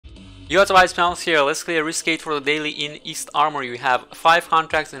You got Vice Panels here. Let's clear Risk 8 for the daily in East Armory. We have 5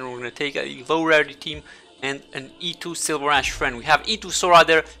 contracts and we're going to take a low rarity team and an E2 SilverAsh friend. We have E2 Sora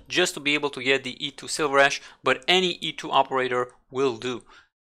there just to be able to get the E2 SilverAsh, but any E2 operator will do.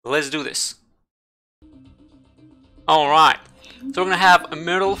 Let's do this. Alright, so we're going to have a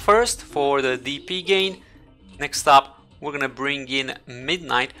Myrtle first for the DP gain. Next up, we're going to bring in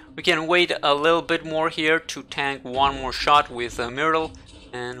Midnight. We can wait a little bit more here to tank one more shot with Myrtle.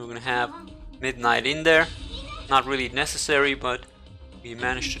 And we're going to have Midnight in there. Not really necessary, but we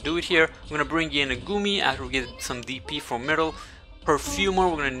managed to do it here. We're going to bring in a Gumi after we get some DP from Myrtle. Perfumer,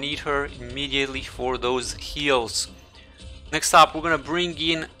 we're going to need her immediately for those heals. Next up, we're going to bring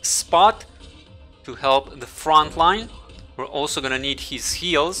in Spot to help the front line. We're also going to need his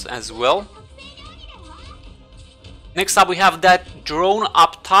heals as well. Next up, we have that drone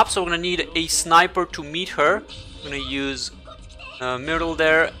up top, so we're going to need a sniper to meet her. We're going to use Myrtle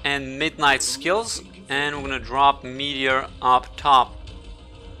there and Midnight skills, and we're going to drop Meteor up top.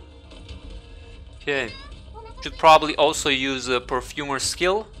 Okay, should probably also use a Perfumer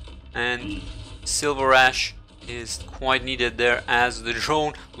skill, and SilverAsh is quite needed there as the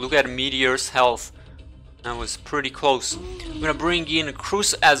drone. Look at Meteor's health. That was pretty close. I'm gonna bring in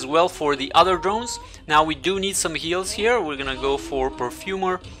Cruise as well for the other drones. Now we do need some heals here. We're gonna go for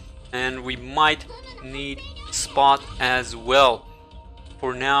Perfumer, and we might need Spot as well.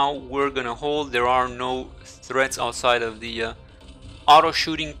 For now, we're gonna hold. There are no threats outside of the auto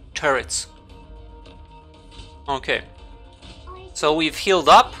shooting turrets. Okay, so we've healed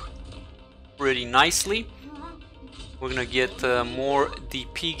up pretty nicely. We're gonna get more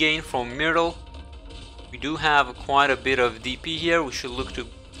DP gain from Myrtle. We do have quite a bit of DP here. We should look to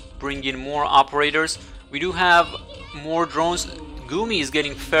bring in more operators. We do have more drones. Gumi is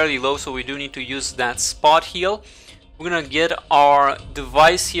getting fairly low, so we do need to use that Spot heal. We're gonna get our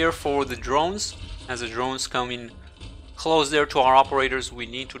device here for the drones. As the drones come in close there to our operators, we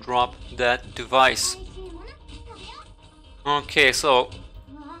need to drop that device. Okay, so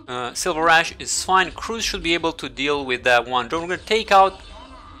SilverAsh is fine. Cruise should be able to deal with that one drone. We're gonna take out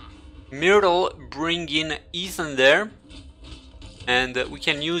Myrtle, bring in Ethan there, and we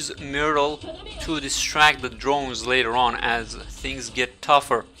can use Myrtle to distract the drones later on as things get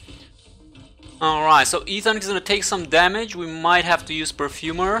tougher. Alright, so Ethan is gonna take some damage. We might have to use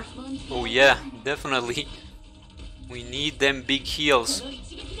Perfumer. Oh yeah, definitely. We need them big heals.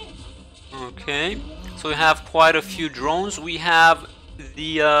 Okay, so we have quite a few drones. We have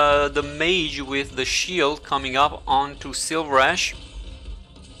the mage with the shield coming up onto SilverAsh.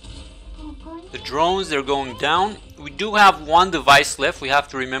 The drones, they're going down. We do have one device left. We have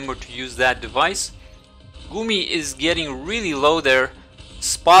to remember to use that device. Gumi is getting really low there.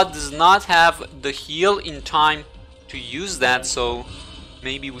 Spot does not have the heal in time to use that, so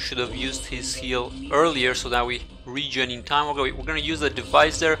maybe we should have used his heal earlier so that we regen in time. Okay, we're gonna use the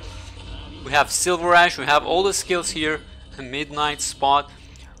device there. We have SilverAsh, we have all the skills here. Midnight, Spot.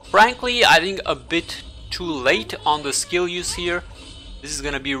 Frankly, I think a bit too late on the skill use here. This is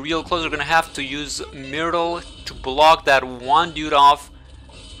gonna be real close. We're gonna have to use Myrtle to block that one dude off,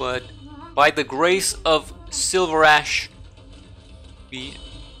 but by the grace of SilverAsh, we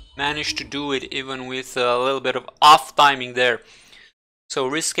managed to do it even with a little bit of off timing there. So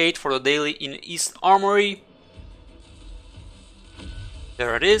Risk 8 for the daily in East Armory.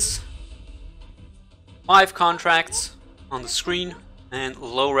 There it is. 5 contracts on the screen and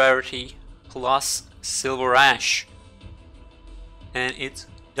low rarity plus SilverAsh. And it's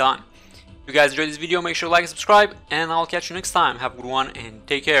done. If you guys enjoyed this video, make sure to like and subscribe, and I'll catch you next time. Have a good one and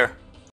take care.